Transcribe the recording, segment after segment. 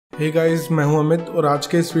Hey guys, मैं हूं अमित और आज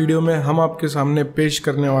के इस वीडियो में हम आपके सामने पेश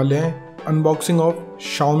करने वाले हैं अनबॉक्सिंग ऑफ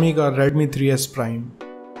Xiaomi का Redmi 3S Prime।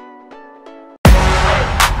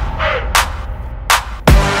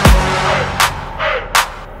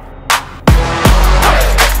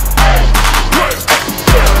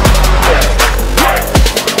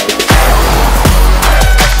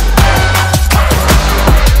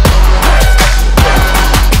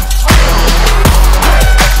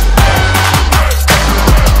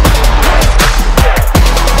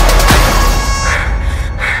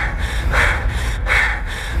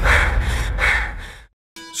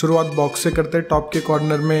 शुरुआत बॉक्स से करते हैं। टॉप के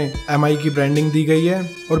कॉर्नर में MI की ब्रांडिंग दी गई है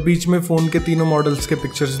और बीच में फ़ोन के तीनों मॉडल्स के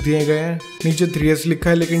पिक्चर्स दिए गए हैं। नीचे 3S लिखा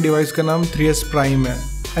है लेकिन डिवाइस का नाम 3S Prime है।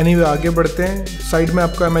 एनीवे आगे बढ़ते हैं। साइड में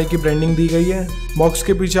आपको MI की ब्रांडिंग दी गई है। बॉक्स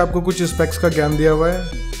के पीछे आपको कुछ स्पेक्स का ज्ञान दिया हुआ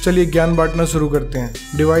है। चलिए ज्ञान बांटना शुरू करते हैं।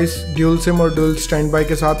 डिवाइस ड्यूल सिम और ड्यूल स्टैंड बाय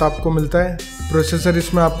के साथ आपको मिलता है। प्रोसेसर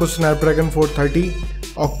इसमें आपको स्नैपड्रैगन 430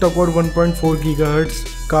 ऑक्टा कोर 1.4 गीगाहर्ट्ज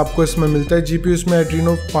का आपको इसमें मिलता है। GPU इसमें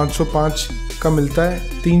एड्रीनो 505 का मिलता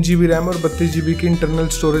है। 3 GB रैम और 32 GB की इंटरनल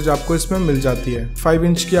स्टोरेज आपको इसमें मिल जाती है। 5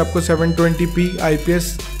 इंच की आपको 720p IPS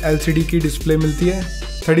LCD की डिस्प्ले मिलती है।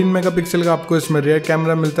 13 मेगापिक्सल का आपको इसमें रियर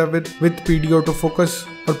कैमरा मिलता है विद PD ऑटो फोकस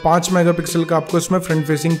और 5 मेगापिक्सल का आपको इसमें फ्रंट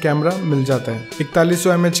फेसिंग कैमरा मिल जाता है।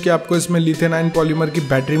 4100 mAh की आपको इसमें लिथियम पॉलीमर की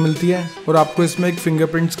बैटरी मिलती है और आपको इसमें एक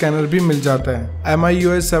फिंगरप्रिंट स्कैनर भी मिल जाता है।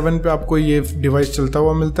 MIUI 7 पे आपको ये डिवाइस चलता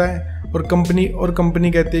हुआ मिलता है और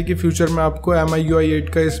कंपनी कहती है कि फ्यूचर में आपको MIUI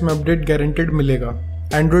 8 का इसमें अपडेट गारंटेड मिलेगा।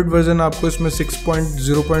 एंड्रॉइड वर्जन आपको इसमें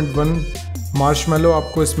 6.0.1 मार्शमैलो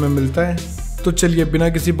आपको इसमें मिलता है। तो चलिए बिना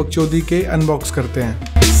किसी बकचोदी के अनबॉक्स करते हैं।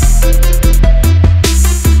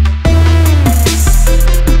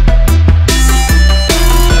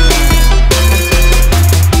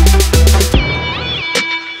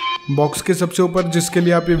 बॉक्स के सबसे ऊपर जिसके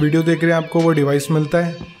लिए आप ये वीडियो देख रहे हैं आपको वो डिवाइस मिलता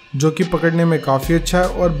है जो कि पकड़ने में काफ़ी अच्छा है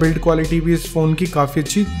और बिल्ड क्वालिटी भी इस फ़ोन की काफ़ी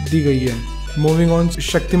अच्छी दी गई है। मूविंग ऑन,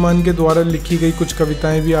 शक्तिमान के द्वारा लिखी गई कुछ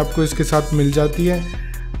कविताएं भी आपको इसके साथ मिल जाती है।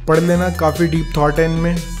 पढ़ लेना, काफ़ी डीप थॉट है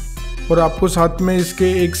इनमें। और आपको साथ में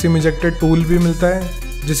इसके एक सिम इजेक्टर टूल भी मिलता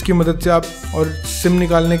है जिसकी मदद से आप और सिम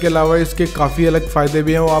निकालने के अलावा इसके काफ़ी अलग फ़ायदे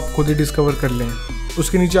भी हैं, वो आप खुद ही डिस्कवर कर लें।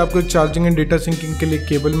 उसके नीचे आपको एक चार्जिंग एंड डेटा सिंकिंग के लिए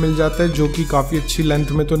केबल मिल जाता है जो कि काफ़ी अच्छी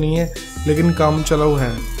लेंथ में तो नहीं है लेकिन काम चलाऊ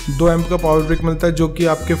है। 2 एम्प का पावर ब्रेक मिलता है जो कि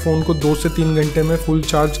आपके फ़ोन को 2 से 3 घंटे में फुल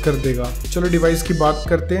चार्ज कर देगा। चलो डिवाइस की बात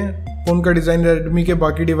करते हैं। फ़ोन का डिज़ाइन रेडमी के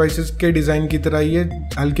बाकी डिवाइसेस के डिज़ाइन की तरह ही है,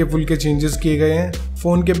 हल्के फुल्के चेंजेस किए गए हैं।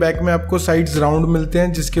 फ़ोन के बैक में आपको साइड्स राउंड मिलते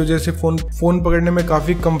हैं जिसकी वजह से फ़ोन पकड़ने में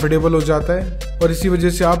काफ़ी कंफर्टेबल हो जाता है और इसी वजह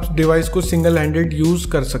से आप डिवाइस को सिंगल हैंडेड यूज़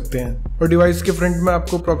कर सकते हैं। और डिवाइस के फ्रंट में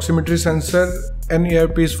आपको proximity sensor N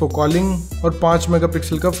earpiece for calling और 5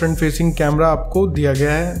 मेगापिक्सल का फ्रंट फेसिंग कैमरा आपको दिया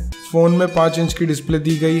गया है। फ़ोन में 5 इंच की डिस्प्ले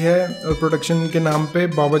दी गई है और प्रोटेक्शन के नाम पे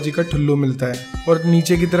बाबा जी का ठुल्लू मिलता है। और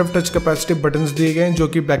नीचे की तरफ टच कैपेसिटिव बटन्स दिए गए हैं जो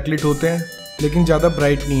कि बैकलिट होते हैं लेकिन ज़्यादा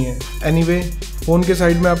ब्राइट नहीं है। एनीवे, फ़ोन के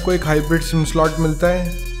साइड में आपको एक हाइब्रिड सिम स्लॉट मिलता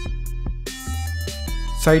है।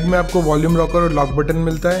 साइड में आपको वॉल्यूम रॉकर और लॉक बटन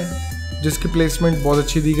मिलता है जिसकी प्लेसमेंट बहुत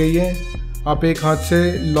अच्छी दी गई है। आप एक हाथ से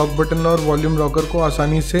लॉक बटन और वॉल्यूम रॉकर को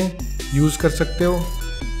आसानी से यूज़ कर सकते हो।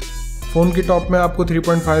 फ़ोन की टॉप में आपको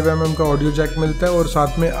 3.5 mm का ऑडियो जैक मिलता है और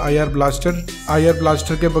साथ में IR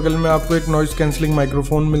ब्लास्टर के बगल में आपको एक नॉइज़ कैंसलिंग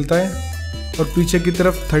माइक्रोफोन मिलता है और पीछे की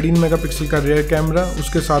तरफ 13 मेगापिक्सल का रियर कैमरा,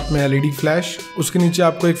 उसके साथ में LED फ्लैश। उसके नीचे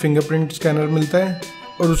आपको एक फिंगरप्रिंट स्कैनर मिलता है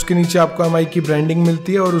और उसके नीचे आपको MI की ब्रांडिंग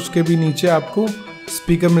मिलती है और उसके भी नीचे आपको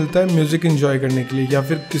स्पीकर मिलता है म्यूज़िक एंजॉय करने के लिए या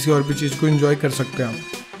फिर किसी और भी चीज़ को एंजॉय कर सकते हैं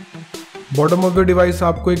आप। बॉटम ऑफ द डिवाइस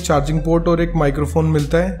आपको एक चार्जिंग पोर्ट और एक माइक्रोफोन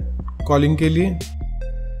मिलता है कॉलिंग के लिए।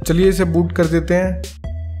 चलिए इसे बूट कर देते हैं।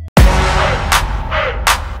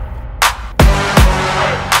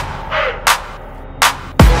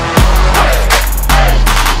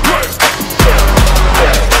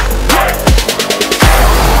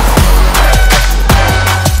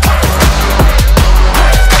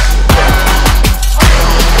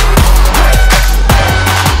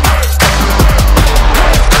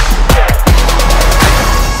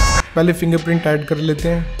 पहले फिंगरप्रिंट ऐड कर लेते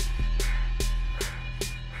हैं।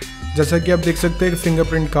 जैसा कि आप देख सकते हैं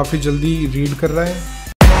फिंगरप्रिंट काफ़ी जल्दी रीड कर रहा है।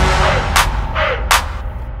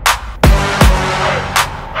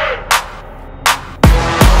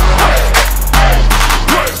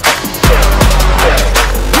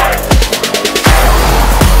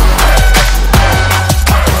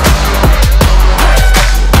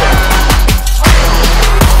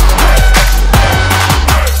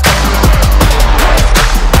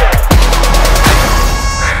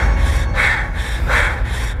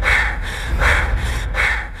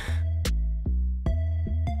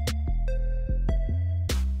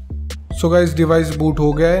 सो गाइस डिवाइस बूट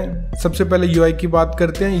हो गया है। सबसे पहले यूआई की बात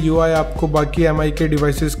करते हैं। यूआई आपको बाकी एमआई के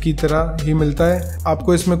डिवाइसेस की तरह ही मिलता है।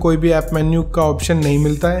 आपको इसमें कोई भी ऐप मेन्यू का ऑप्शन नहीं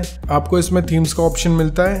मिलता है। आपको इसमें थीम्स का ऑप्शन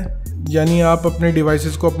मिलता है, यानी आप अपने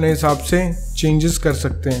डिवाइसेस को अपने हिसाब से चेंजेस कर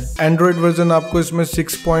सकते हैं। एंड्रॉयड वर्जन आपको इसमें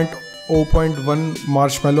 6.0.1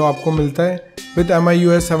 मार्शमैलो आपको मिलता है with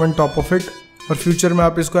MIUI 7 top of it, और फ्यूचर में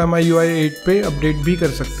आप इसको MIUI 8 पे अपडेट भी कर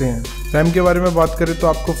सकते हैं। रैम के बारे में बात करें तो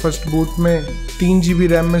आपको फर्स्ट बूट में 3 GB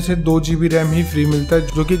रैम में से 2 GB रैम ही फ्री मिलता है,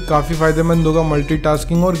 जो कि काफ़ी फायदेमंद होगा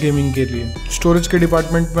मल्टीटास्किंग और गेमिंग के लिए। स्टोरेज के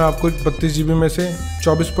डिपार्टमेंट में आपको 32 GB में से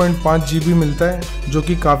 24.5 GB मिलता है, जो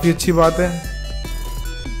कि काफ़ी अच्छी बात है।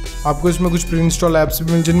 आपको इसमें कुछ प्री इंस्टॉल ऐप्स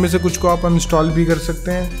भी मिल, जिनमें से कुछ को आप अनइंस्टॉल भी कर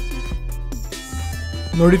सकते हैं।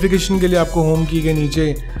 नोटिफिकेशन के लिए आपको होम की के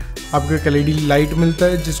नीचे आपको एक LED लाइट मिलता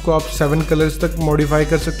है, जिसको आप 7 कलर्स तक मॉडिफाई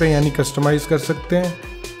कर सकते हैं, यानी कस्टमाइज कर सकते हैं।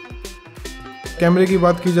 कैमरे की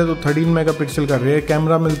बात की जाए तो 13 मेगापिक्सल का रियर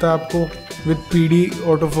कैमरा मिलता है आपको विद PD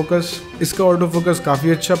ऑटो फोकस। इसका ऑटो फोकस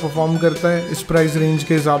काफ़ी अच्छा परफॉर्म करता है इस प्राइस रेंज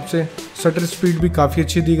के हिसाब से। शटर स्पीड भी काफ़ी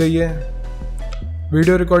अच्छी दी गई है।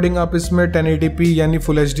 वीडियो रिकॉर्डिंग आप इसमें 1080p यानी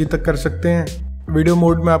फुल HD तक कर सकते हैं। वीडियो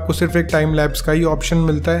मोड में आपको सिर्फ एक टाइम लैप्स का ही ऑप्शन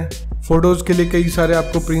मिलता है। फ़ोटोज़ के लिए कई सारे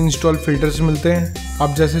आपको प्री इंस्टॉल फिल्टर्स मिलते हैं,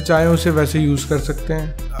 आप जैसे चाहें उसे वैसे यूज़ कर सकते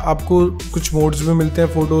हैं। आपको कुछ मोड्स भी मिलते हैं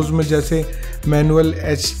फ़ोटोज़ में, जैसे manual,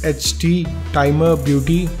 HHT, timer,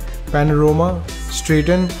 beauty, panorama,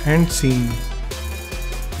 straighten and scene.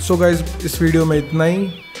 So guys इस वीडियो में इतना ही।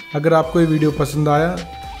 अगर आपको ये वीडियो पसंद आया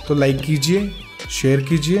तो लाइक कीजिए, शेयर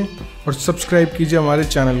कीजिए और सब्सक्राइब कीजिए हमारे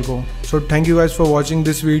चैनल को। So thank you guys for watching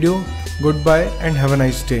this video. Good bye and have a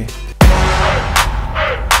nice day.